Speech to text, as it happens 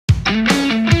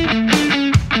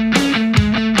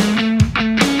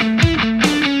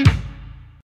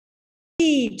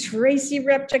Tracy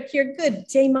Repchuk here. Good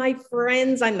day, my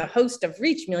friends. I'm the host of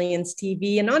Reach Millions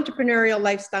TV, an entrepreneurial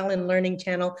lifestyle and learning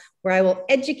channel where I will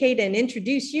educate and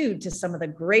introduce you to some of the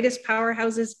greatest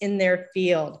powerhouses in their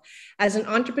field. As an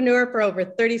entrepreneur for over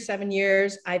 37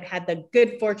 years, I've had the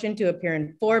good fortune to appear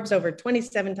in Forbes over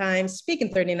 27 times, speak in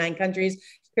 39 countries,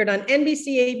 appeared on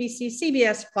NBC, ABC,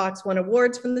 CBS, Fox, won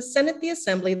awards from the Senate, the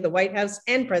Assembly, the White House,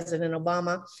 and President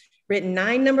Obama, written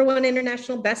 9 #1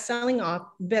 international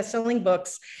best-selling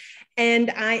books.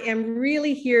 And I am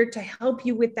really here to help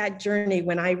you with that journey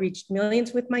when I reached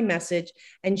millions with my message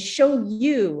and show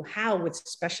you how with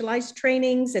specialized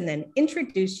trainings and then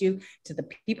introduce you to the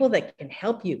people that can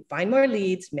help you find more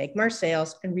leads, make more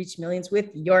sales, and reach millions with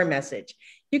your message.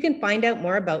 You can find out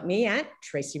more about me at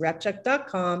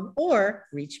tracyrepchuk.com or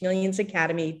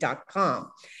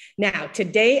reachmillionsacademy.com. Now,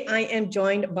 today I am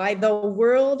joined by the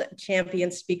world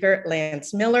champion speaker,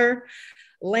 Lance Miller.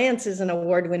 Lance is an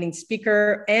award-winning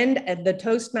speaker and the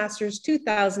Toastmasters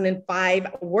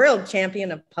 2005 world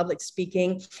champion of public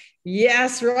speaking.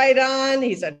 Yes, right on.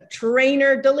 He's a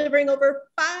trainer delivering over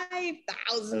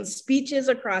 5,000 speeches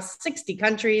across 60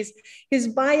 countries. His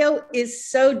bio is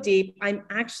so deep, I'm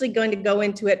actually going to go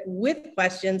into it with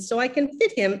questions so I can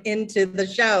fit him into the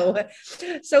show.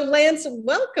 So Lance,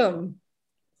 welcome.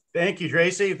 Thank you,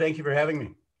 Tracy. Thank you for having me.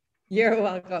 You're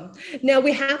welcome. Now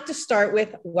we have to start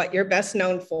with what you're best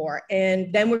known for,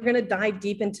 and then we're going to dive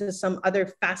deep into some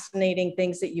other fascinating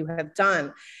things that you have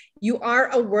done. You are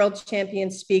a world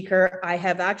champion speaker. I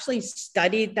have actually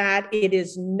studied that. It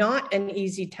is not an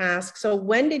easy task. So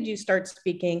when did you start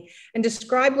speaking, and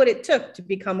describe what it took to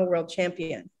become a world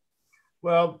champion?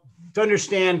 Well, to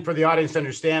understand, for the audience to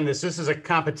understand this is a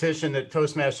competition that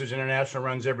Toastmasters International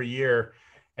runs every year.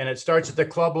 And it starts at the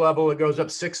club level. It goes up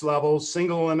 6 levels,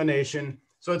 single elimination.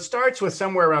 So it starts with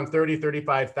somewhere around 30,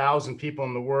 35,000 people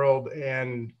in the world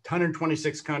and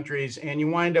 126 countries. And you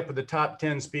wind up with the top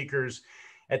 10 speakers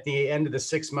at the end of the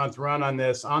 6-month run on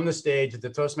this, on the stage at the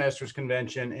Toastmasters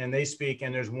convention. And they speak,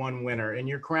 and there's one winner. And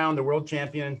you're crowned the world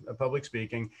champion of public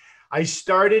speaking. I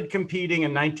started competing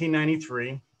in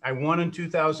 1993. I won in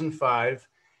 2005.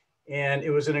 And it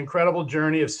was an incredible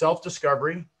journey of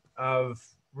self-discovery, of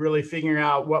really figuring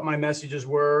out what my messages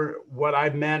were, what I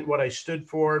meant, what I stood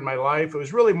for in my life. It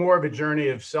was really more of a journey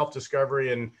of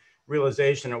self-discovery and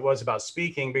realization. It was about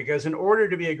speaking, because in order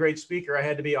to be a great speaker, I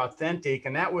had to be authentic.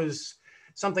 And that was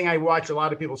something I watch a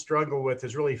lot of people struggle with,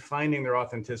 is really finding their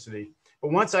authenticity.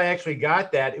 But once I actually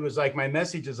got that, it was like my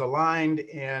message is aligned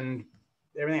and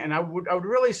everything. And I would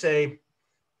really say,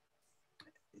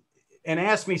 and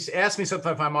ask me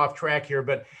something if I'm off track here,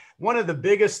 but one of the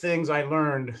biggest things I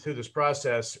learned through this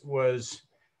process was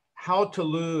how to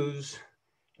lose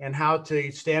and how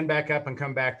to stand back up and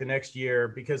come back the next year,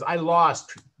 because I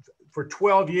lost for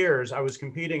 12 years. I was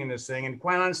competing in this thing. And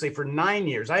quite honestly, for 9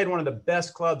 years, I had one of the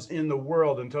best clubs in the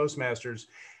world in Toastmasters.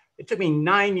 It took me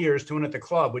 9 years to win at the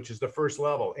club, which is the first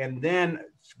level. And then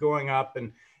going up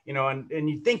and, you know, and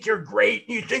you think you're great,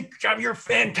 you think you're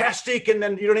fantastic, and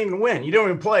then you don't even win. You don't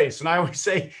even place. And I always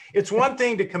say, it's one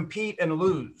thing to compete and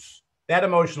lose, that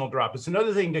emotional drop. It's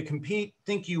another thing to compete,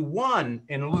 think you won,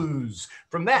 and lose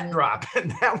from that drop.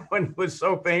 And that one was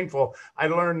so painful. I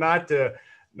learned not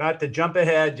to jump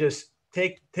ahead, just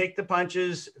take the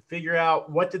punches, figure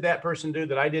out what did that person do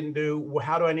that I didn't do?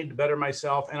 How do I need to better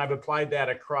myself? And I've applied that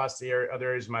across the other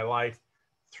areas of my life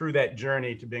through that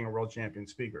journey to being a world champion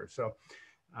speaker. So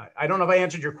I don't know if I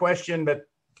answered your question, but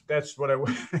that's what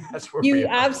that's where you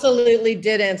absolutely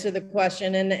did answer the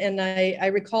question. And I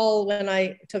recall when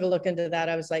I took a look into that,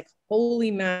 I was like, holy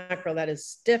mackerel, that is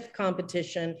stiff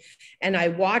competition. And I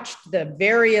watched the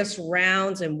various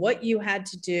rounds and what you had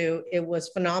to do. It was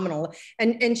phenomenal.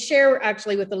 And share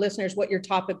actually with the listeners what your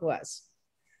topic was.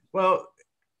 Well,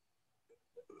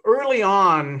 early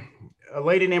on, a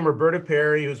lady named Roberta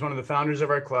Perry, who's one of the founders of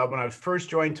our club, when I first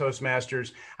joined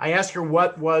Toastmasters, I asked her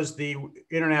what was the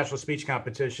international speech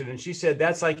competition. And she said,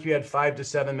 that's like you had 5 to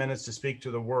 7 minutes to speak to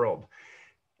the world.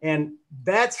 And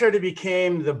that sort of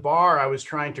became the bar I was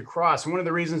trying to cross. And one of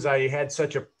the reasons I had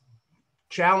such a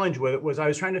challenge with it was I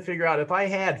was trying to figure out, if I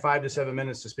had 5 to 7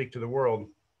 minutes to speak to the world,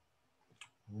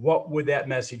 what would that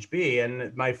message be?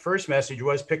 And my first message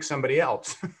was pick somebody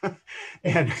else.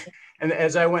 And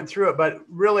as I went through it, but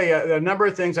really a number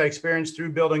of things I experienced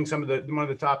through building one of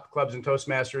the top clubs in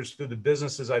Toastmasters, through the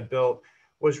businesses I built,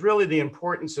 was really the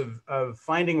importance of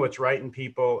finding what's right in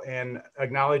people and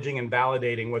acknowledging and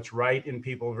validating what's right in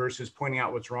people versus pointing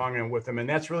out what's wrong with them. And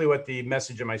that's really what the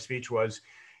message of my speech was.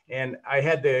 And I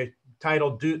had the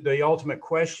title, The Ultimate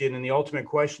Question. And the ultimate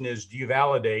question is, do you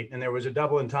validate? And there was a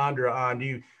double entendre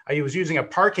on, I was using a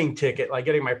parking ticket, like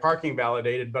getting my parking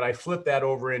validated, but I flipped that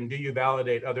over in, do you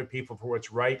validate other people for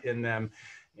what's right in them?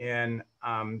 And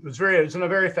it was a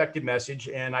very effective message.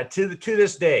 And to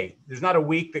this day, there's not a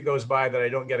week that goes by that I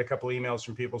don't get a couple emails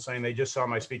from people saying they just saw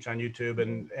my speech on YouTube.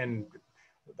 And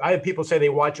I have people say they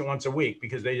watch it once a week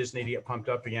because they just need to get pumped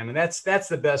up again. And that's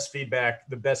the best feedback,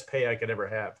 the best pay I could ever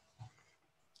have.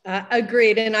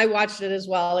 Agreed. And I watched it as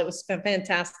well. It was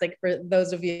fantastic. For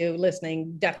those of you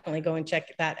listening, definitely go and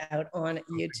check that out on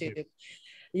YouTube.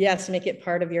 Yes, make it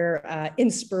part of your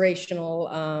inspirational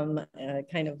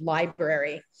kind of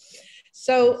library.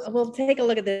 So we'll take a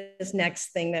look at this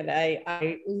next thing that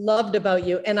I loved about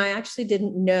you, and I actually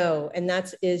didn't know, and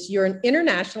is you're an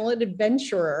international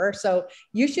adventurer. So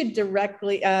you should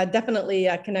definitely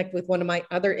connect with one of my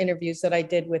other interviews that I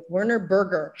did with Werner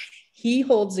Berger. He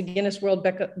holds the Guinness World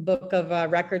Book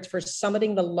of Records for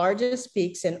summiting the largest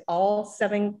peaks in all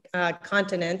 7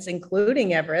 continents,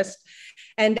 including Everest.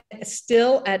 And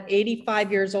still at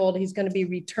 85 years old, he's going to be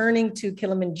returning to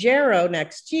Kilimanjaro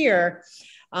next year.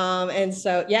 And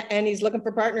so, yeah, and he's looking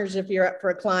for partners if you're up for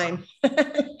a climb.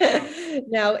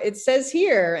 Now, it says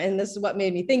here, and this is what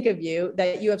made me think of you,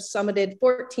 that you have summited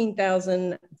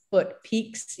 14,000 foot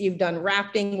peaks. You've done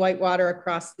rafting, whitewater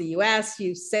across the US.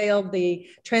 You sailed the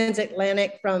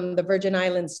transatlantic from the Virgin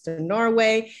Islands to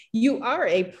Norway. You are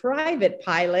a private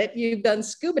pilot. You've done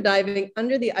scuba diving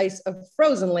under the ice of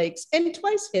frozen lakes and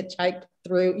twice hitchhiked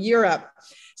through Europe.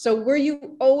 So were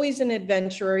you always an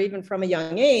adventurer, even from a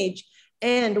young age?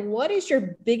 And what is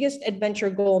your biggest adventure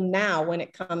goal now when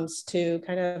it comes to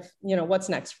kind of, what's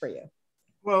next for you?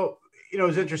 Well, it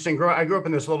was interesting. I grew up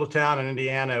in this little town in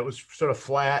Indiana. It was sort of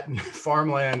flat and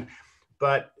farmland,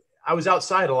 but I was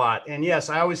outside a lot. And yes,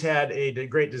 I always had a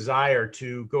great desire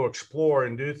to go explore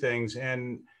and do things.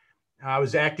 And I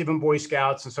was active in Boy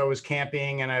Scouts, and so I was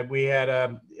camping. And we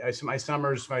had my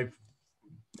summers. My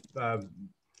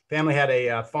family had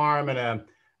a farm and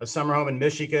a summer home in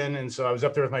Michigan. And so I was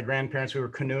up there with my grandparents. We were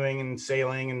canoeing and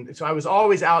sailing. And so I was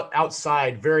always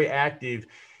outside, very active.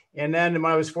 And then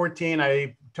when I was 14,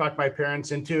 I talked my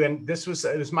parents into, and it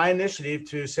was my initiative,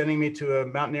 to sending me to a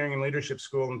mountaineering and leadership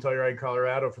school in Telluride,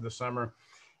 Colorado for the summer.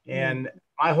 And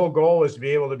my whole goal was to be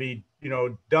able to be,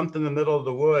 dumped in the middle of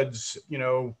the woods,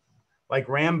 like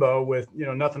Rambo, with,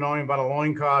 nothing on me but a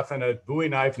loincloth and a Bowie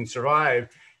knife, and survive.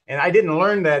 And I didn't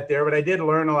learn that there, but I did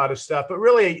learn a lot of stuff. But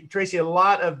really, Tracy, a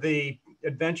lot of the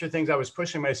adventure things I was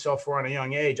pushing myself for at a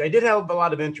young age, I did have a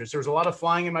lot of interest. There was a lot of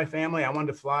flying in my family. I wanted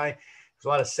to fly. There's a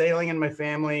lot of sailing in my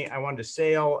family. I wanted to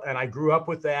sail, and I grew up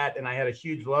with that, and I had a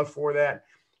huge love for that.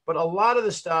 But a lot of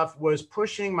the stuff was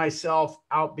pushing myself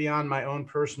out beyond my own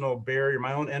personal barrier,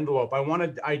 my own envelope.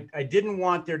 I didn't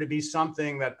want there to be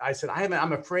something that I said,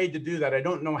 I'm afraid to do that. I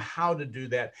don't know how to do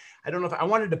that. I don't know if I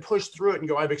wanted to push through it and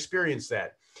go, I've experienced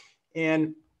that.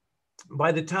 And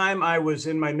by the time I was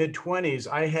in my mid-20s,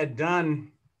 I had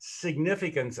done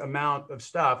significant amount of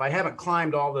stuff. I haven't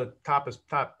climbed all the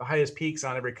highest peaks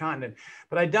on every continent,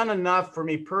 but I'd done enough for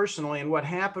me personally. And what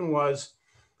happened was,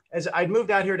 as I'd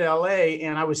moved out here to LA,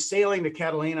 and I was sailing to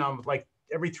Catalina like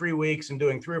every 3 weeks and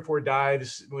doing 3 or 4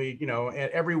 dives,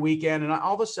 every weekend. And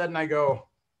all of a sudden I go,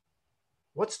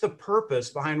 what's the purpose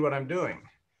behind what I'm doing?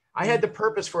 I had the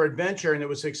purpose for adventure, and it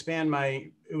was to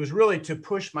it was really to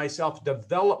push myself,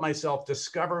 develop myself,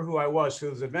 discover who I was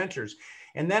through those adventures.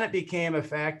 And then it became a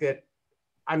fact that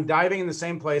I'm diving in the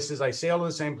same places, I sail in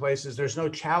the same places. There's no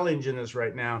challenge in this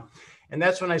right now. And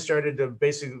that's when I started to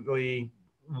basically,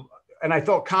 and I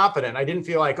felt confident. I didn't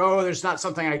feel like, oh, there's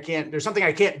something I can't do.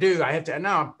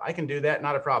 No, I can do that.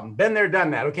 Not a problem. Been there,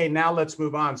 done that. Okay, now let's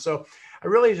move on. So I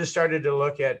really just started to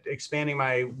look at expanding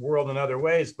my world in other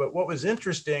ways. But what was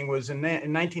interesting was in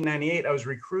 1998, I was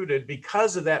recruited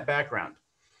because of that background.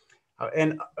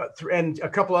 And a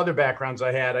couple other backgrounds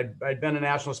I had. I'd been a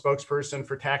national spokesperson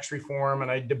for tax reform, and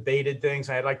I debated things.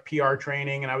 I had like PR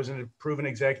training, and I was a proven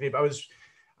executive.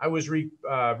 I was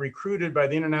recruited by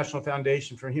the International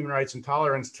Foundation for Human Rights and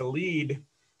Tolerance to lead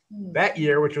that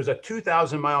year, which was a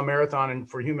 2,000-mile marathon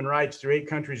for human rights through 8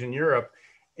 countries in Europe.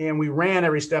 And we ran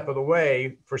every step of the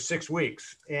way for 6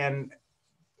 weeks. And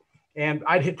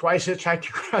I'd twice hitchhiked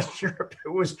across Europe. It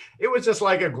was just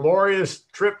like a glorious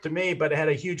trip to me, but it had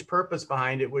a huge purpose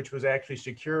behind it, which was actually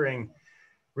securing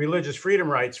religious freedom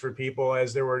rights for people,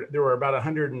 as there were about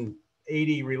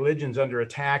 180 religions under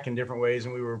attack in different ways.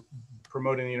 And we were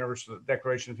promoting the Universal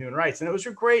Declaration of Human Rights. And it was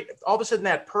great. All of a sudden,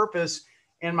 that purpose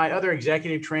and my other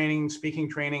executive training, speaking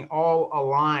training, all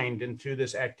aligned into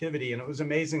this activity. And it was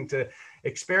amazing to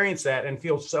experience that and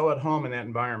feel so at home in that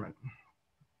environment.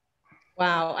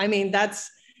 Wow. I mean, that's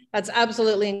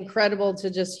absolutely incredible to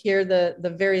just hear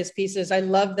the various pieces. I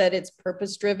love that it's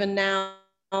purpose driven now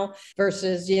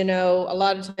versus, a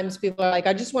lot of times people are like,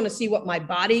 I just want to see what my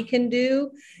body can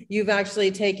do. You've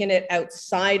actually taken it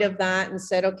outside of that and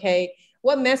said, okay,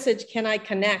 what message can I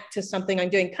connect to something I'm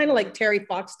doing? Kind of like Terry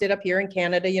Fox did up here in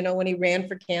Canada, when he ran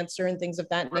for cancer and things of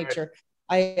that nature.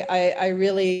 I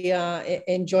really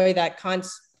enjoy that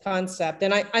concept.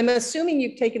 And I'm assuming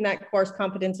you've taken that course,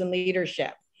 Competence in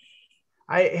Leadership.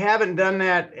 I haven't done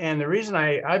that, and the reason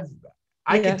I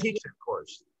could teach that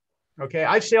course. Okay,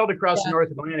 I've sailed across the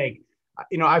North Atlantic.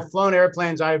 I've flown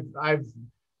airplanes. I've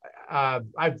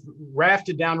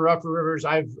rafted down rough rivers.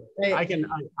 I've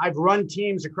run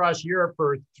teams across Europe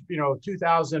for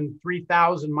 2,000,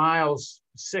 3,000 miles,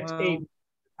 8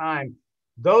 time.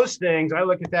 Those things, I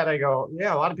look at that, I go,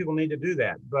 yeah, a lot of people need to do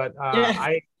that. But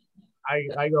I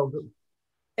go,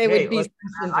 it would be.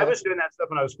 I was doing that stuff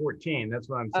when I was 14. That's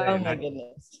what I'm saying. Oh my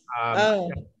goodness.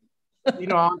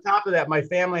 On top of that, my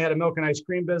family had a milk and ice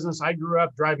cream business. I grew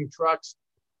up driving trucks,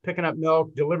 picking up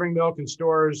milk, delivering milk in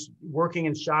stores, working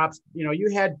in shops. You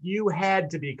had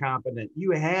to be competent.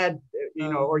 You had,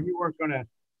 or you weren't gonna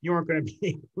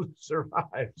be able to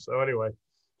survive. So anyway.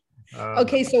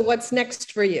 Okay, so what's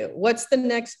next for you? What's the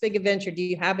next big adventure? Do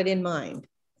you have it in mind?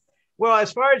 Well,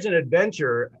 as far as an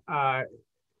adventure,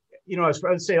 as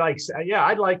far as say,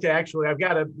 I'd like to actually, I've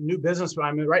got a new business, but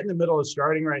I'm right in the middle of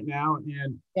starting right now.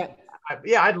 And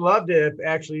I'd love to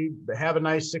actually have a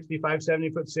nice 65,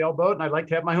 70-foot sailboat. And I'd like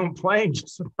to have my own plane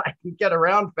just so I can get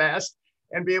around fast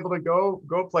and be able to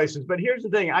go places. But here's the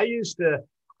thing. I used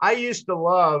to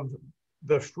love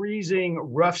the freezing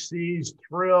rough seas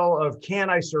thrill of,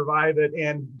 can I survive it?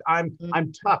 And I'm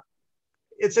tough.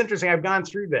 It's interesting. I've gone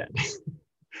through that.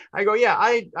 I go,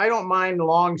 I don't mind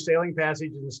long sailing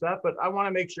passages and stuff, but I want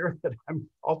to make sure that I'm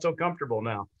also comfortable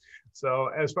now. So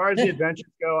as far as the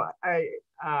adventures go,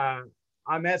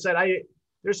 on that side,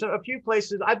 there's a few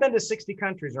places. I've been to 60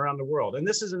 countries around the world. And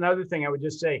this is another thing I would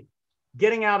just say,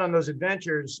 getting out on those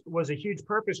adventures was a huge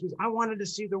purpose because I wanted to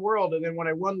see the world. And then when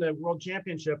I won the world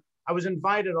championship, I was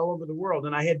invited all over the world.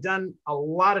 And I had done a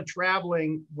lot of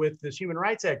traveling with this human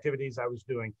rights activities I was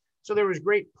doing. So there was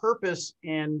great purpose,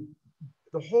 and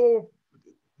the whole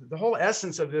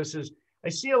essence of this is I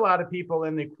see a lot of people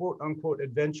in the quote unquote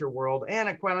adventure world,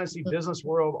 and quite honestly business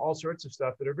world, all sorts of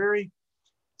stuff that are very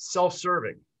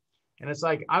self-serving. And it's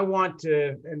like, I want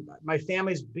to, and my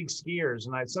family's big skiers,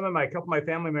 and a couple of my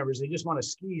family members, they just want to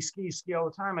ski all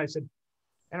the time. I said,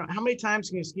 how many times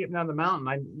can you ski up and down the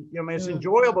mountain? It's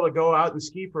enjoyable to go out and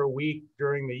ski for a week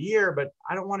during the year, but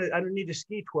I don't need to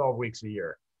ski 12 weeks a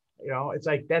year. It's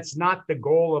like, that's not the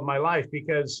goal of my life,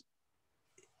 because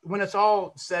when it's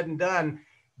all said and done,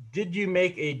 did you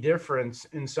make a difference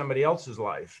in somebody else's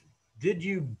life? Did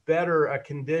you better a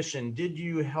condition? Did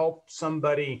you help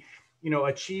somebody,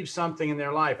 achieve something in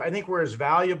their life? I think we're as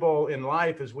valuable in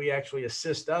life as we actually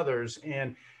assist others.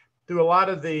 And through a lot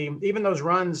of even those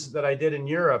runs that I did in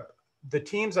Europe, the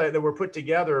teams that were put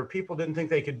together, people didn't think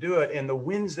they could do it, and the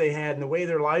wins they had and the way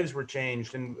their lives were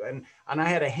changed, and I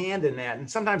had a hand in that. And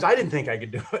sometimes I didn't think I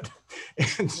could do it.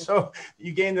 And so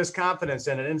you gain this confidence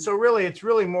in it. And so really, it's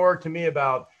really more to me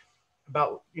about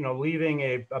leaving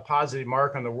a positive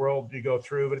mark on the world you go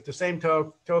through, but at the same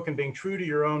token, being true to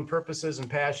your own purposes and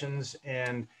passions,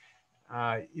 and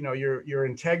your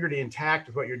integrity intact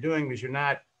with what you're doing, because you're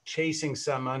not chasing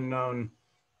some unknown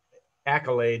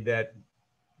accolade that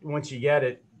once you get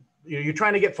it, you're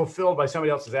trying to get fulfilled by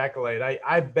somebody else's accolade.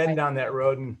 I've been down that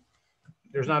road, and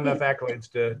there's not enough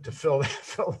accolades to fill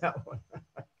that one.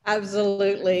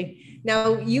 Absolutely.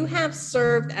 Now, you have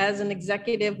served as an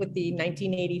executive with the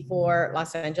 1984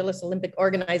 Los Angeles Olympic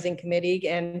Organizing Committee.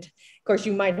 And of course,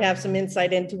 you might have some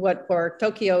insight into what poor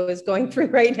Tokyo is going through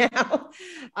right now.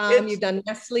 You've done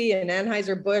Nestle and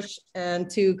Anheuser-Busch, and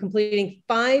to completing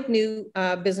 5 new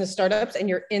business startups, and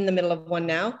you're in the middle of one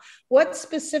now. What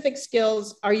specific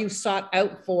skills are you sought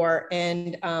out for?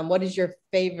 And what is your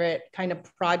favorite kind of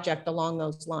project along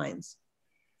those lines?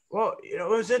 Well, it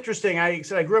was interesting. I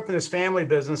grew up in this family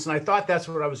business, and I thought that's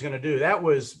what I was going to do. That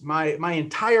was my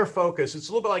entire focus. It's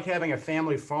a little bit like having a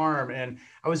family farm, and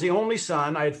I was the only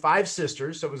son. I had 5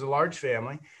 sisters, so it was a large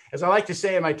family. As I like to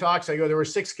say in my talks, I go, there were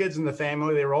 6 kids in the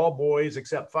family. They were all boys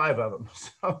except 5 of them.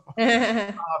 So,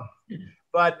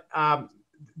 but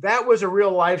that was a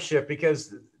real life shift,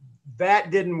 because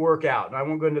that didn't work out. I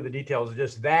won't go into the details.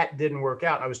 Just that didn't work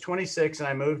out. I was 26 and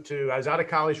I was out of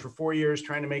college for 4 years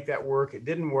trying to make that work. It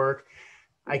didn't work.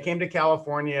 I came to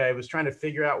California. I was trying to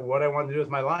figure out what I wanted to do with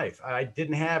my life. I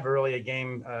didn't have really a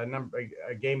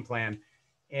game plan.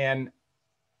 And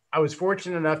I was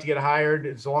fortunate enough to get hired.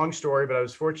 It's a long story, but I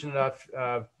was fortunate enough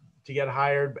to get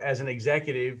hired as an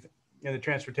executive in the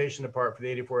transportation department for the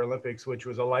 '84 Olympics, which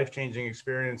was a life-changing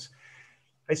experience.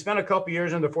 I spent a couple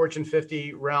years in the Fortune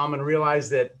 50 realm and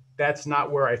realized that that's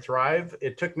not where I thrive.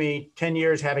 It took me 10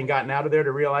 years having gotten out of there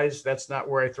to realize that's not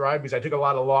where I thrive, because I took a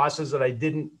lot of losses that I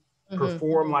didn't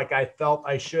perform like I felt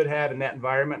I should have in that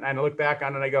environment. And I look back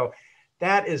on it and I go,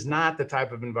 that is not the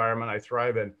type of environment I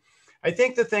thrive in. I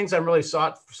think the things I'm really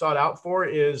sought out for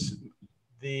is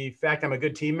the fact I'm a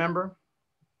good team member.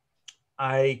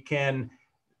 I can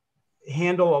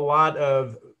handle a lot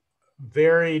of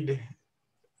varied,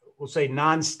 we'll say,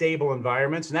 non-stable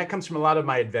environments. And that comes from a lot of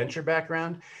my adventure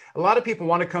background. A lot of people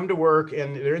want to come to work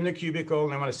and they're in their cubicle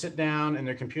and they want to sit down and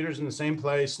their computer's in the same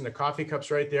place and the coffee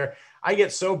cup's right there. I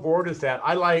get so bored with that.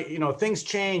 I like, things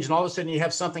change and all of a sudden you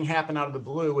have something happen out of the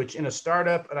blue, which in a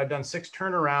startup, and I've done 6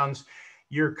 turnarounds,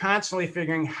 you're constantly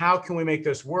figuring, how can we make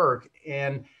this work?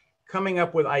 And coming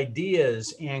up with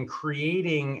ideas and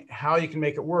creating how you can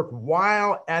make it work,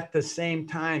 while at the same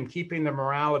time keeping the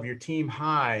morale of your team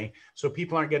high so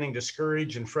people aren't getting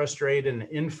discouraged and frustrated and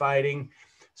infighting.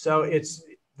 So it's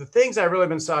the things I've really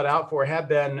been sought out for have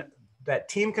been that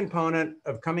team component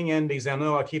of coming in because I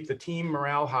know I'll keep the team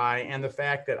morale high, and the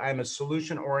fact that I'm a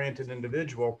solution-oriented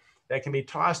individual that can be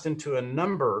tossed into a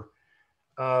number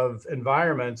of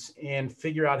environments and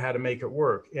figure out how to make it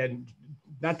work. And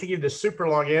not to give this super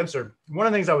long answer, one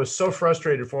of the things I was so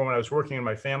frustrated for when I was working in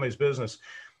my family's business,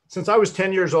 since I was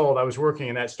 10 years old, I was working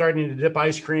in that, starting to dip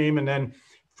ice cream and then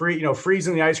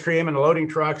freezing the ice cream and loading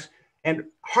trucks. And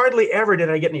hardly ever did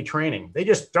I get any training. They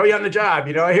just throw you on the job.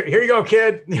 Here you go,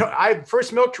 kid.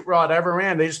 First milk rod I ever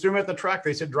ran, they just threw me at the truck.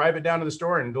 They said, drive it down to the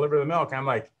store and deliver the milk. And I'm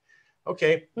like,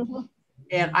 okay.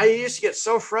 And I used to get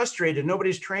so frustrated.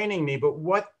 Nobody's training me. But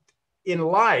what in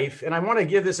life, and I want to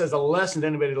give this as a lesson to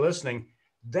anybody listening,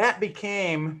 that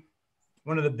became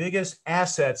one of the biggest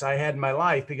assets I had in my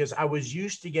life, because I was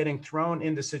used to getting thrown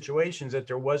into situations that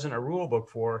there wasn't a rule book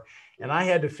for, and I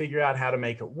had to figure out how to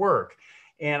make it work.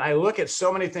 And I look at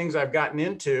so many things I've gotten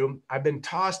into, I've been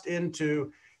tossed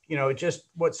into, just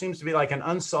what seems to be like an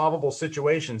unsolvable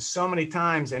situation so many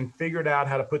times, and figured out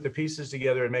how to put the pieces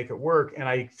together and make it work. And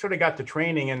I sort of got the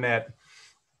training in that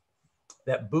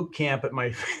boot camp at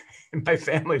my in my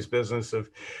family's business of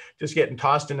just getting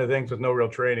tossed into things with no real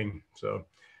training. So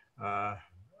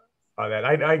that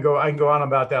I can go on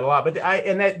about that a lot. But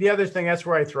the other thing, that's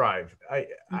where I thrive.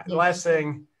 The last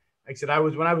thing, like I said,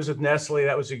 when I was with Nestle,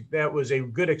 that was a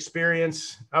good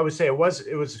experience. I would say it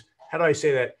was, how do I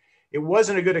say that? It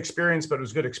wasn't a good experience, but it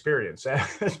was good experience.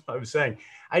 That's what I was saying.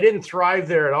 I didn't thrive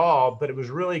there at all, but it was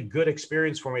really good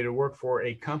experience for me to work for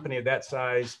a company of that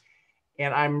size.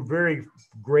 And I'm very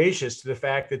gracious to the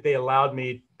fact that they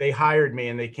hired me,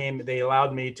 and they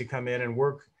allowed me to come in and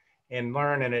work and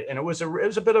learn. And it was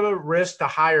a bit of a risk to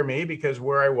hire me because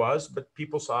where I was, but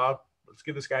people saw, let's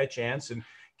give this guy a chance, and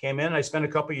came in. I spent a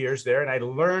couple of years there and I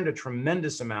learned a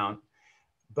tremendous amount,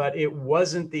 but it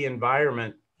wasn't the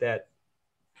environment that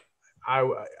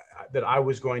I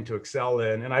was going to excel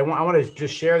in. And I want to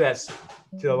just share that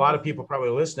to a lot of people probably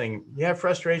listening. You have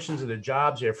frustrations at the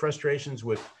jobs, you have frustrations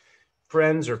with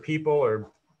friends or people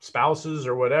or spouses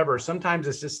or whatever. Sometimes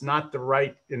it's just not the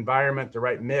right environment, the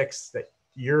right mix that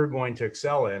you're going to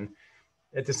excel in.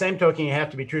 At the same token, you have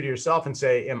to be true to yourself and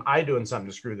say, am I doing something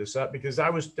to screw this up? Because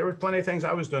there were plenty of things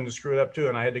I was doing to screw it up too,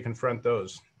 and I had to confront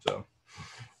those. So,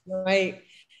 right.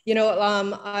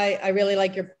 I really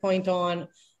like your point on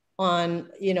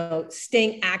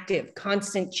staying active,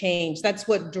 constant change. That's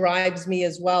what drives me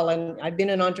as well. And I've been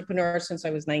an entrepreneur since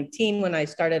I was 19 when I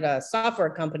started a software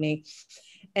company.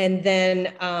 And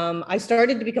then I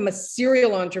started to become a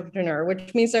serial entrepreneur,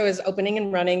 which means I was opening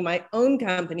and running my own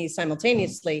company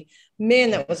simultaneously.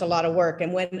 Man, that was a lot of work.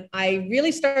 And when I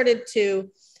really started to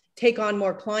take on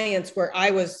more clients where I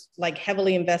was like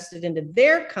heavily invested into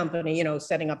their company,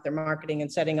 setting up their marketing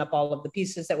and setting up all of the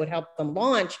pieces that would help them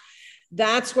launch,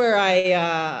 that's where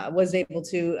I was able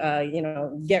to,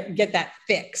 get that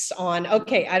fix on,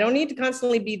 okay, I don't need to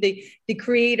constantly be the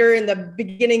creator in the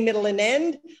beginning, middle, and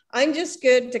end. I'm just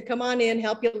good to come on in,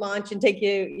 help you launch and take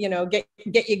you,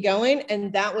 get you going.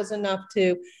 And that was enough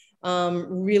to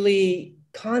really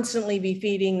constantly be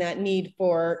feeding that need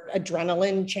for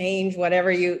adrenaline change,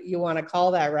 whatever you want to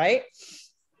call that, right?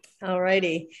 All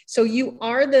righty. So you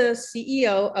are the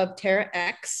CEO of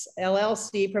TerraX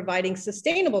LLC, providing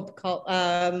sustainable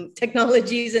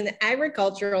technologies in the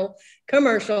agricultural,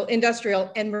 commercial,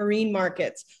 industrial, and marine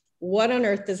markets. What on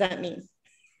earth does that mean?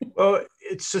 Well,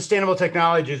 it's sustainable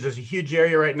technologies. There's a huge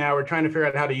area right now. We're trying to figure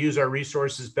out how to use our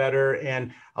resources better.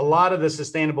 And a lot of the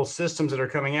sustainable systems that are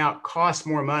coming out cost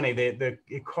more money.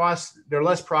 They're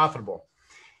less profitable.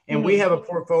 And we have a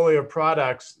portfolio of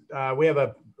products.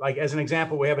 Like as an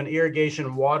example, we have an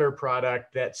irrigation water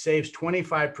product that saves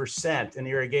 25% in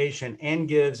irrigation and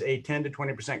gives a 10 to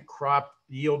 20% crop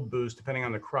yield boost depending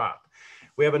on the crop.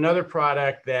 We have another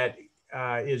product that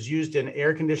is used in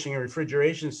air conditioning and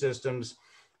refrigeration systems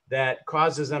that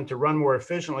causes them to run more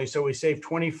efficiently. So we save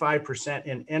 25%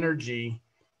 in energy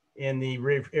in the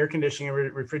air conditioning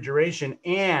and refrigeration.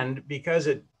 And because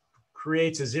it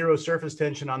creates a zero surface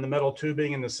tension on the metal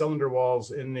tubing and the cylinder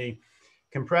walls in the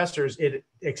compressors, it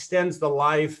extends the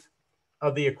life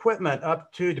of the equipment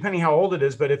up to, depending how old it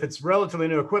is, but if it's relatively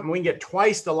new equipment, we can get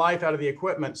twice the life out of the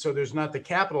equipment. So there's not the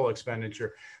capital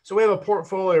expenditure. So we have a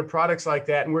portfolio of products like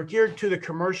that, and we're geared to the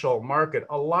commercial market.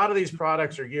 A lot of these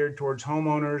products are geared towards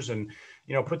homeowners and,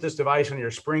 put this device on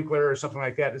your sprinkler or something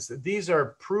like that. These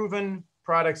are proven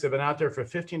products that have been out there for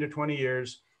 15 to 20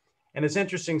 years. And it's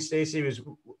interesting, Stacy, was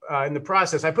in the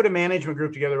process, I put a management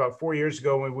group together about 4 years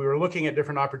ago when we were looking at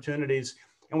different opportunities.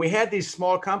 And we had these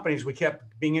small companies we kept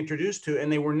being introduced to,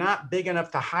 and they were not big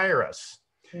enough to hire us.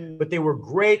 But they were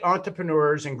great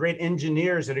entrepreneurs and great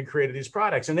engineers that had created these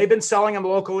products. And they've been selling them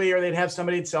locally, or they'd have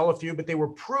somebody sell a few, but they were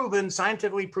proven,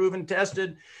 scientifically proven,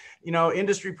 tested,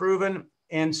 industry proven.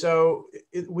 And so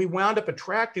we wound up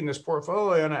attracting this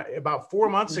portfolio. And about 4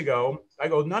 months ago, I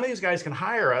go, none of these guys can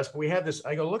hire us, but we have this.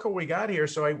 I go, look what we got here.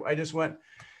 So I just went,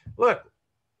 look,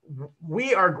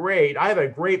 we are great. I have a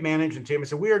great management team. I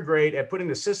said, we are great at putting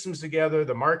the systems together,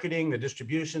 the marketing, the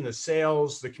distribution, the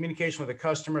sales, the communication with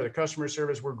the customer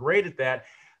service. We're great at that.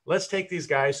 Let's take these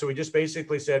guys. So we just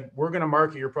basically said, we're going to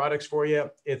market your products for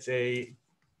you. It's a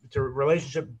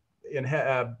relationship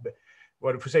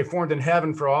what if we say formed in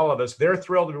heaven for all of us. They're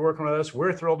thrilled to be working with us.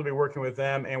 We're thrilled to be working with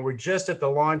them. And we're just at the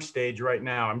launch stage right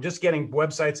now. I'm just getting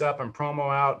websites up and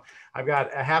promo out. I've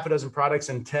got a half a dozen products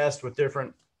in test with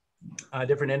different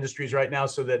industries right now,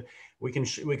 so that we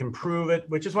can prove it,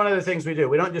 which is one of the things we do.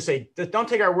 We don't just say, don't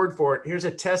take our word for it. Here's a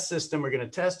test system. We're going to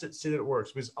test it, see that it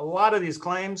works. Because a lot of these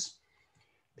claims,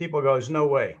 people go, there's no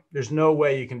way. There's no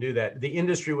way you can do that. The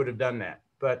industry would have done that.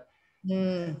 But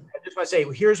I just want to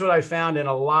say, here's what I found in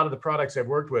a lot of the products I've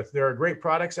worked with. There are great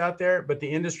products out there, but the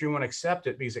industry won't accept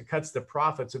it because it cuts the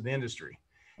profits of the industry.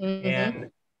 And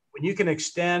when you can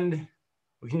extend,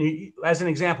 as an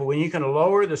example, when you can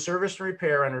lower the service and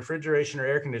repair on refrigeration or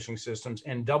air conditioning systems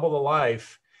and double the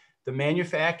life, the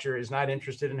manufacturer is not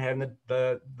interested in having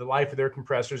the life of their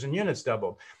compressors and units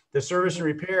doubled. The service and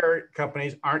repair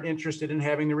companies aren't interested in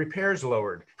having the repairs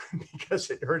lowered because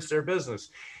it hurts their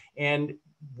business. And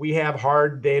we have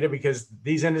hard data because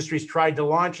these industries tried to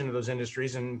launch into those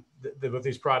industries and with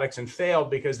these products and failed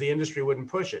because the industry wouldn't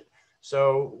push it.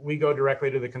 So we go directly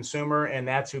to the consumer, and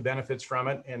that's who benefits from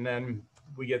it. And then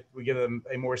we give them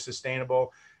a more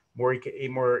sustainable, more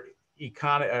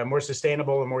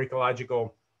sustainable and more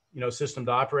ecological, system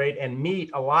to operate and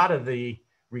meet a lot of the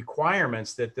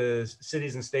requirements that the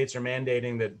cities and states are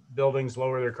mandating, that buildings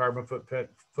lower their carbon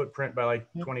footprint by like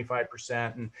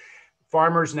 25%. And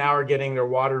farmers now are getting their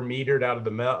water metered out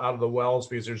of the wells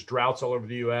because there's droughts all over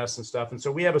the U.S. and stuff. And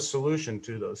so we have a solution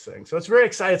to those things. So it's very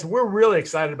exciting. So we're really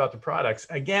excited about the products.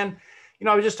 Again,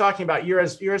 I was just talking about you're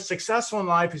as successful in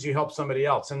life as you help somebody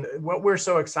else. And what we're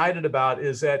so excited about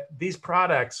is that these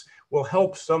products will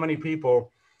help so many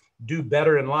people do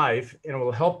better in life, and it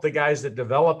will help the guys that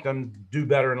develop them do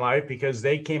better in life because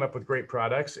they came up with great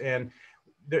products. And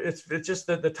it's just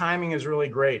that the timing is really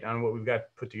great on what we've got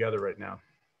put together right now.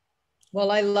 Well,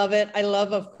 I love it. I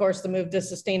love, of course, the move to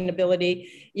sustainability.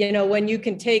 When you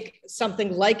can take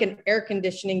something like an air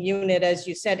conditioning unit, as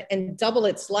you said, and double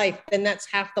its life, then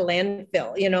that's half the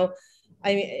landfill.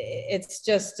 I mean, it's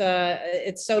just,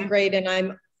 it's so great. And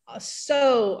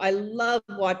I love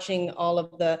watching all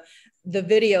of the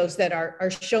videos that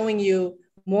are showing you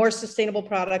more sustainable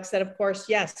products that, of course,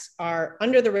 yes, are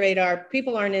under the radar.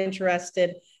 People aren't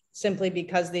interested simply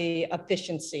because the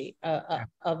efficiency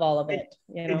of all of it.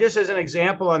 Just as an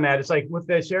example on that, it's like with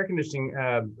this air conditioning,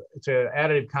 it's an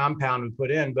additive compound we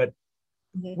put in, but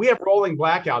we have rolling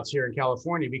blackouts here in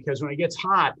California because when it gets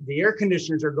hot, the air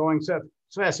conditioners are going so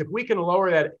fast. If we can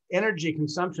lower that energy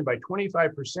consumption by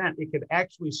 25%, it could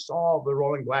actually solve the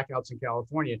rolling blackouts in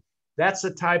California. That's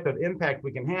the type of impact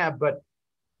we can have, but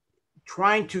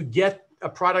trying to get a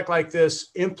product like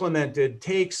this implemented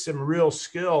takes some real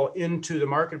skill into the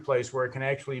marketplace where it can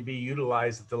actually be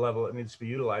utilized at the level it needs to be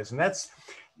utilized. And that's,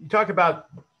 you talk about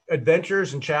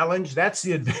adventures and challenge, that's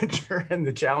the adventure and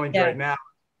the challenge right now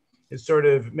is sort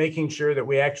of making sure that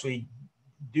we actually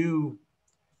do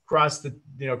cross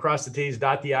the T's,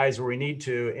 dot the I's where we need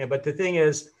to. But the thing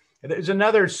is, there's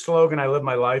another slogan I live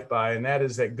my life by, and that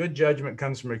is that good judgment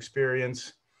comes from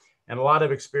experience, and a lot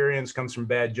of experience comes from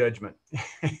bad judgment.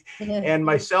 And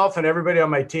myself and everybody on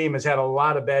my team has had a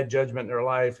lot of bad judgment in their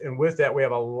life. And with that, we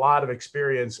have a lot of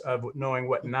experience of knowing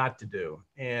what not to do.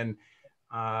 And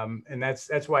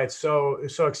that's why it's so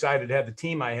excited to have the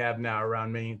team I have now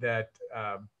around me that,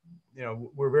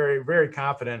 we're very, very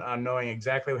confident on knowing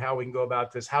exactly how we can go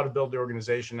about this, how to build the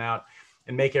organization out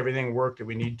and make everything work that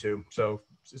we need to. So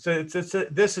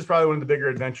this is probably one of the bigger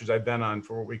adventures I've been on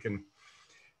for what we can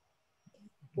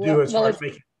do as far as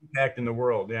making an impact in the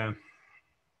world. Yeah.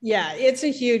 Yeah, it's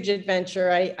a huge adventure.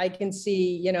 I can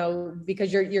see,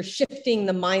 because you're shifting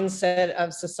the mindset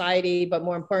of society, but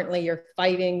more importantly, you're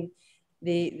fighting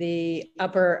the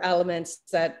upper elements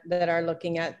that are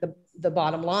looking at the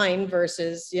bottom line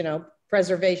versus,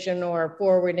 preservation or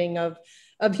forwarding of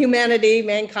humanity,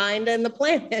 mankind, and the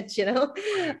planet,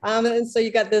 and so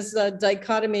you got this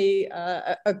dichotomy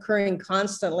occurring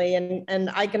constantly. And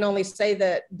I can only say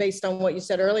that based on what you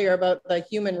said earlier about the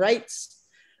human rights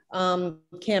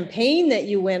campaign that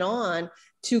you went on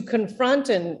to confront,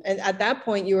 and at that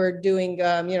point you were doing,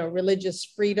 religious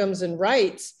freedoms and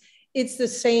rights. It's the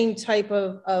same type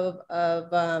of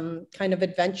kind of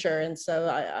adventure. And so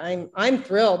I'm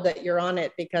thrilled that you're on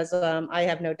it, because I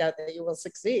have no doubt that you will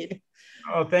succeed.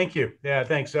 Oh, thank you. Yeah,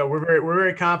 thanks. So we're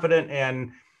very confident,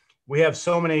 and we have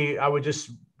so many, I would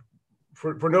just,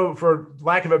 for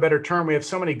lack of a better term, we have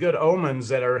so many good omens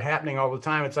that are happening all the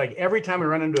time. It's like every time we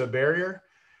run into a barrier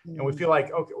and we feel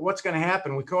like, okay, what's going to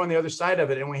happen? We go on the other side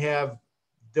of it, and we have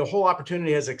the whole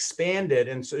opportunity has expanded.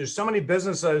 And so there's so many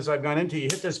businesses I've gone into, you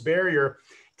hit this barrier.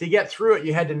 To get through it,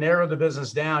 you had to narrow the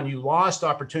business down. You lost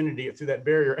opportunity through that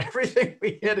barrier. Everything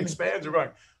we hit expands. We're going,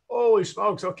 holy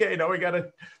smokes. Okay, now we got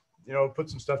to, put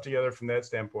some stuff together from that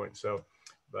standpoint. So,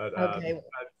 but okay.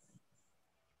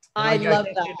 I love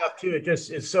that too.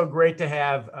 It's so great to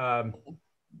have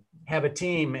a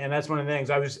team. And that's one of the things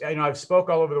I've spoke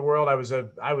all over the world.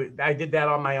 I did that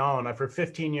on my own. For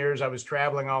 15 years, I was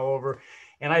traveling all over.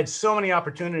 And I had so many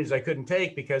opportunities I couldn't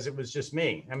take because it was just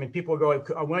me. I mean, people go,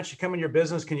 why don't you come in your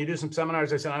business? Can you do some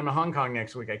seminars? I said, I'm in Hong Kong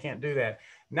next week. I can't do that.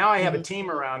 Now I have a team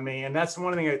around me. And that's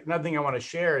another thing I want to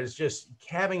share is just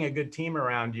having a good team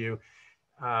around you.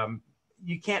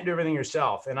 You can't do everything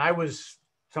yourself. And I was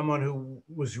someone who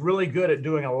was really good at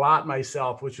doing a lot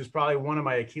myself, which was probably one of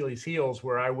my Achilles heels,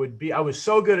 where I was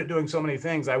so good at doing so many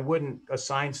things, I wouldn't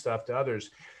assign stuff to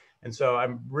others. And so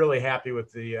I'm really happy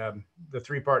with the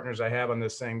three partners I have on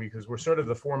this thing, because we're sort of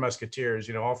the four musketeers,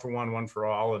 all for one, one for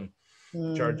all, and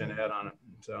charging ahead on it.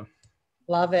 So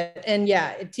love it. And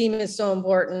yeah, a team is so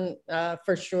important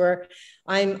for sure.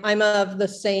 I'm of the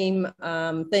same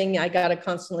thing. I got to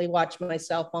constantly watch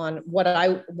myself on what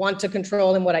I want to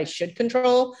control and what I should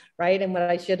control, right? And what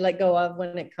I should let go of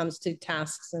when it comes to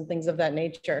tasks and things of that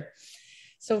nature.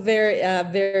 So very,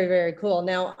 very, very cool.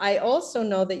 Now, I also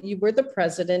know that you were the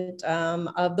president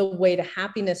of the Way to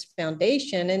Happiness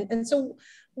Foundation. And so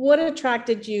what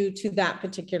attracted you to that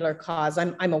particular cause?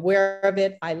 I'm aware of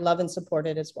it. I love and support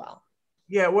it as well.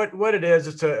 Yeah, what it is,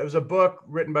 it was a book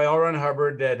written by L. Ron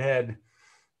Hubbard that had,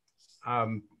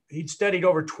 he'd studied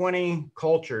over 20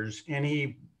 cultures, and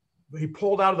he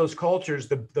pulled out of those cultures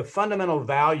the fundamental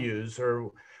values,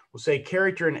 or we'll say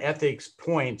character and ethics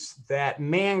points, that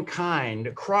mankind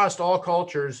across all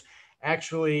cultures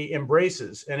actually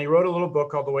embraces. And he wrote a little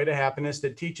book called The Way to Happiness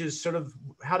that teaches sort of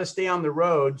how to stay on the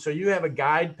road. So you have a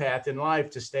guide path in life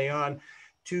to stay on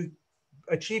to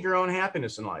achieve your own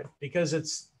happiness in life, because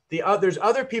there's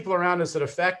other people around us that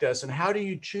affect us. And how do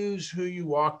you choose who you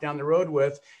walk down the road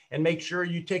with and make sure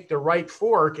you take the right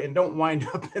fork and don't wind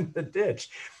up in the ditch?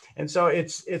 And so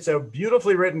it's a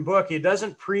beautifully written book. It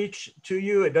doesn't preach to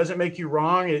you. It doesn't make you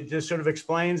wrong. It just sort of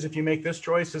explains, if you make this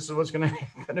choice, this is what's going to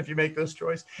happen if you make this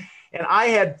choice. And I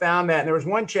had found that, and there was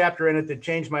one chapter in it that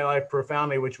changed my life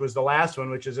profoundly, which was the last one,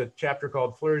 which is a chapter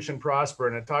called Flourish and Prosper.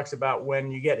 And it talks about when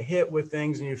you get hit with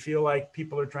things and you feel like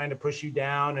people are trying to push you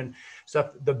down and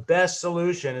stuff, the best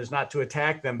solution is not to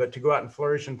attack them, but to go out and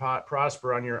flourish and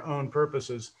prosper on your own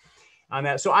purposes. On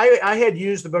that. So I had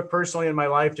used the book personally in my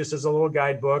life just as a little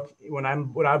guidebook when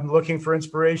I'm looking for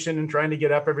inspiration and trying to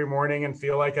get up every morning and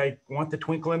feel like I want the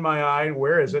twinkle in my eye.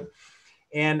 Where is it?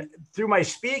 And through my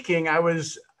speaking, I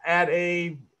was at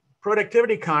a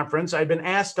productivity conference I'd been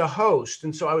asked to host.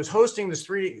 And so I was hosting this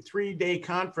three-day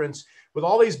conference with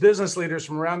all these business leaders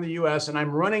from around the US, and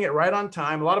I'm running it right on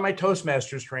time. A lot of my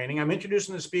Toastmasters training. I'm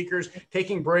introducing the speakers,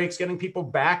 taking breaks, getting people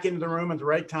back into the room at the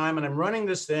right time. And I'm running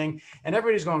this thing, and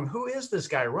everybody's going, who is this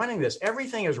guy running this?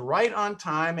 Everything is right on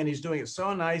time, and he's doing it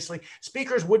so nicely.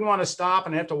 Speakers wouldn't want to stop,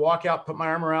 and I have to walk out, put my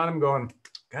arm around him going,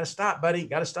 gotta stop, buddy,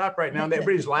 gotta stop right now. And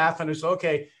everybody's laughing. It's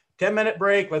okay, 10-minute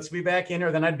break, let's be back in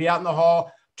here. Then I'd be out in the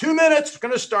hall, 2 minutes,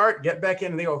 gonna start, get back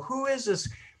in. And they go, who is this?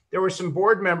 There were some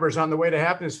board members on the Way to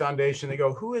Happiness Foundation. They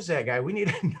go, who is that guy? We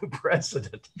need a new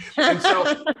president. And so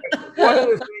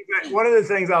one of the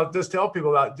things I'll just tell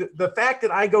people about, the fact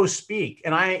that I go speak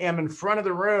and I am in front of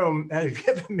the room has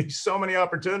given me so many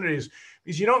opportunities,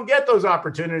 because you don't get those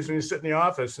opportunities when you sit in the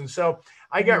office. And so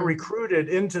I got recruited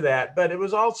into that, but it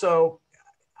was also,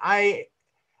 it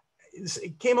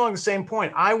came along the same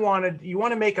point. You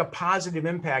want to make a positive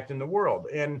impact in the world,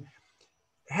 and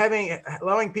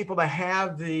allowing people to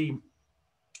have the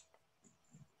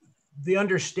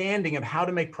understanding of how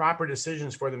to make proper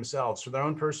decisions for themselves, for their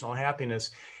own personal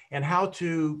happiness, and how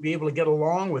to be able to get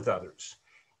along with others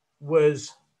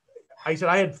I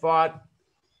had fought,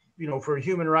 for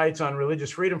human rights on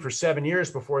religious freedom for 7 years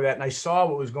before that. And I saw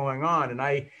what was going on, and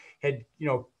I had,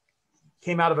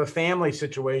 came out of a family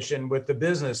situation with the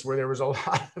business where there was a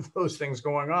lot of those things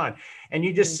going on. And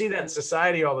you just see that in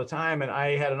society all the time. And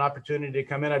I had an opportunity to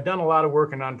come in. I've done a lot of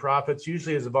work in nonprofits,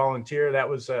 usually as a volunteer. That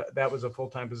was a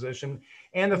full-time position.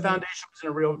 And the foundation was in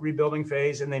a real rebuilding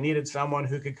phase, and they needed someone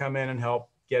who could come in and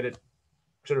help get it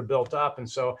sort of built up. And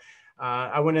so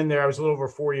I went in there. I was a little over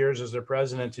 4 years as their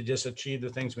president to just achieve the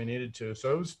things we needed to.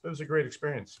 So it was a great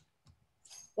experience.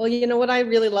 Well, what I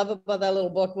really love about that little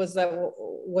book was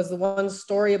the one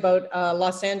story about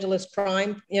Los Angeles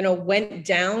crime, went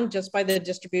down just by the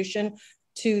distribution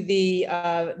to the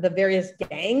various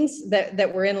gangs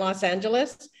that were in Los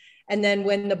Angeles. And then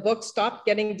when the book stopped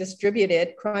getting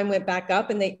distributed, crime went back up,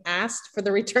 and they asked for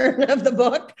the return of the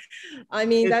book. I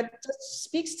mean, that just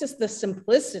speaks to the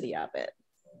simplicity of it.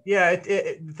 Yeah,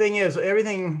 the thing is,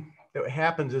 everything that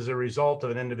happens is a result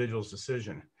of an individual's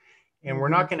decision. And we're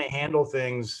not going to handle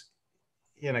things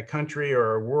in a country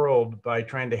or a world by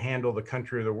trying to handle the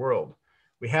country or the world.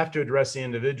 We have to address the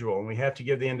individual, and we have to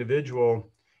give the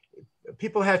individual,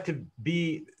 people have to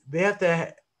be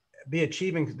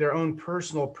achieving their own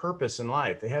personal purpose in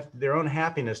life. Their own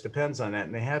happiness depends on that.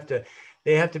 And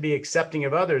they have to be accepting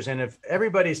of others. And if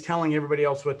everybody's telling everybody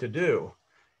else what to do,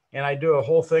 and I do a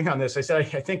whole thing on this, I said,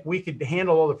 I think we could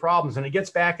handle all the problems. And it gets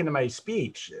back into my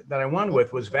speech that I won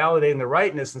with, was validating the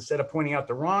rightness instead of pointing out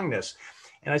the wrongness.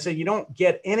 And I said, you don't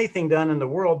get anything done in the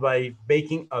world by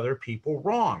making other people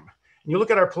wrong. And you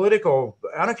look at our political,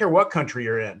 I don't care what country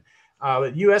you're in.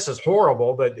 The US is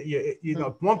horrible, but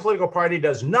one political party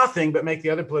does nothing but make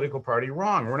the other political party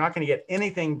wrong. We're not going to get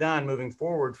anything done moving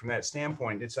forward from that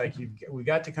standpoint. It's like we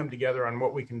got to come together on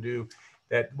what we can do.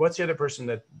 What's the other person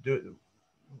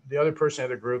the other person, the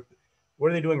other group, what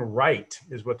are they doing right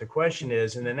is what the question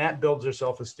is. And then that builds their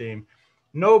self-esteem.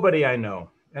 Nobody I know,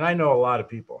 and I know a lot of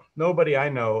people, nobody I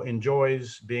know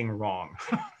enjoys being wrong.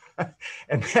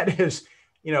 And that is,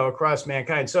 across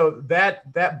mankind. So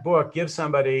that book gives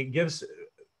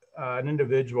an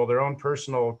individual their own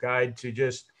personal guide to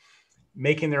just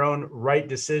making their own right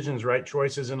decisions, right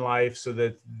choices in life, so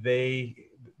that they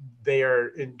are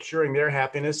ensuring their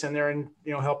happiness, and they're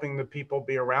helping the people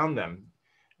be around them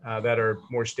that are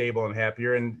more stable and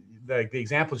happier. And the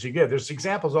examples you give, there's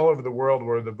examples all over the world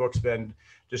where the book's been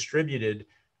distributed,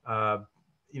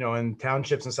 in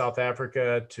townships in South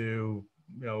Africa to,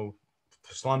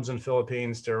 slums in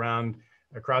Philippines to around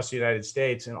across the United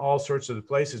States, and all sorts of the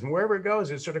places. And wherever it goes,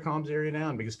 it sort of calms the area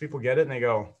down, because people get it and they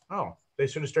go, oh, they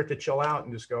sort of start to chill out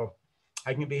and just go,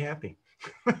 I can be happy.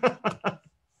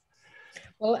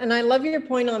 Well, and I love your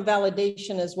point on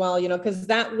validation as well, because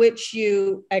that which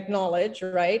you acknowledge,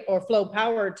 right, or flow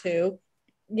power to,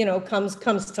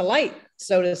 comes to light,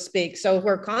 so to speak. So if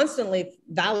we're constantly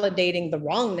validating the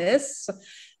wrongness,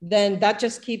 then that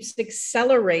just keeps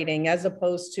accelerating, as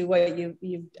opposed to what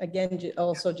you again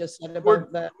also just said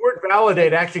about the word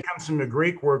validate actually comes from the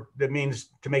Greek word that means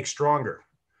to make stronger.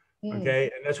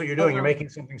 Okay. And that's what you're doing. You're making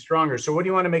something stronger. So what do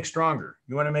you want to make stronger?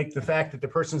 You want to make the fact that the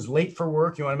person's late for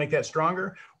work, you want to make that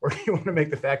stronger? Or do you want to make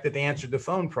the fact that they answered the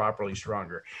phone properly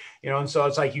stronger? And so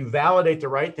it's like you validate the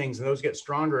right things, and those get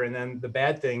stronger. And then the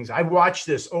bad things, I've watched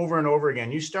this over and over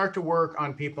again. You start to work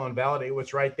on people and validate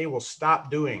what's right, they will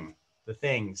stop doing the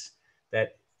things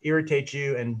that irritate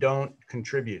you and don't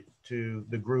contribute to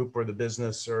the group or the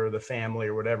business or the family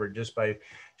or whatever, just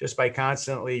by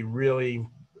constantly really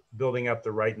building up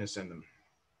the rightness in them.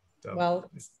 So. Well,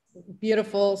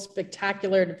 Beautiful,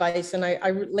 spectacular advice. And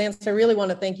Lance, I really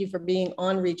want to thank you for being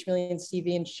on Reach Millions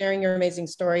TV and sharing your amazing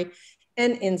story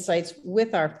and insights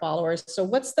with our followers. So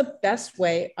what's the best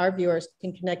way our viewers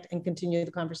can connect and continue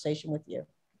the conversation with you?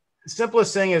 The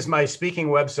simplest thing is my speaking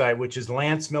website, which is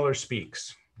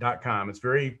lancemillerspeaks.com. It's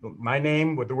my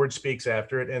name with the word speaks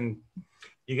after it. And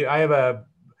I have a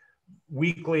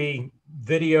weekly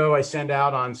video I send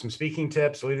out on some speaking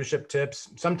tips, leadership tips.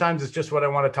 Sometimes it's just what I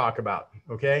want to talk about.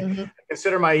 Okay. Mm-hmm. I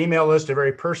consider my email list a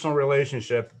very personal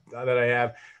relationship that I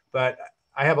have, but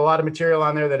I have a lot of material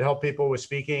on there that help people with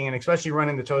speaking, and especially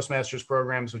running the Toastmasters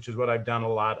programs, which is what I've done a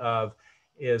lot of.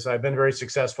 I've been very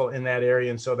successful in that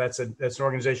area. And so that's an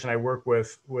organization I work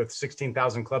with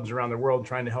 16,000 clubs around the world,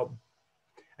 trying to help.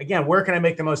 Again, where can I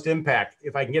make the most impact?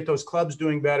 If I can get those clubs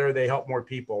doing better, they help more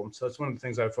people. So it's one of the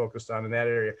things I've focused on in that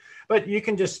area. But you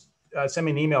can just send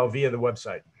me an email via the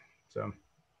website. So.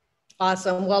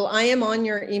 Awesome. Well, I am on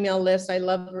your email list. I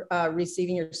love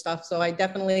receiving your stuff. So I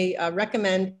definitely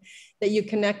recommend that you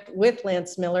connect with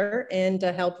Lance Miller, and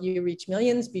to help you reach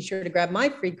millions, be sure to grab my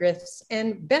free gifts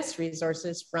and best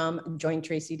resources from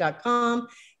jointracy.com.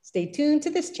 Stay tuned to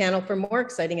this channel for more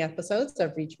exciting episodes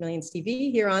of Reach Millions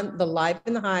TV here on the Live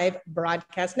in the Hive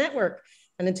broadcast network.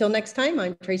 And until next time,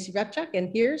 I'm Tracy Repchuk, and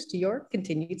here's to your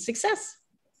continued success.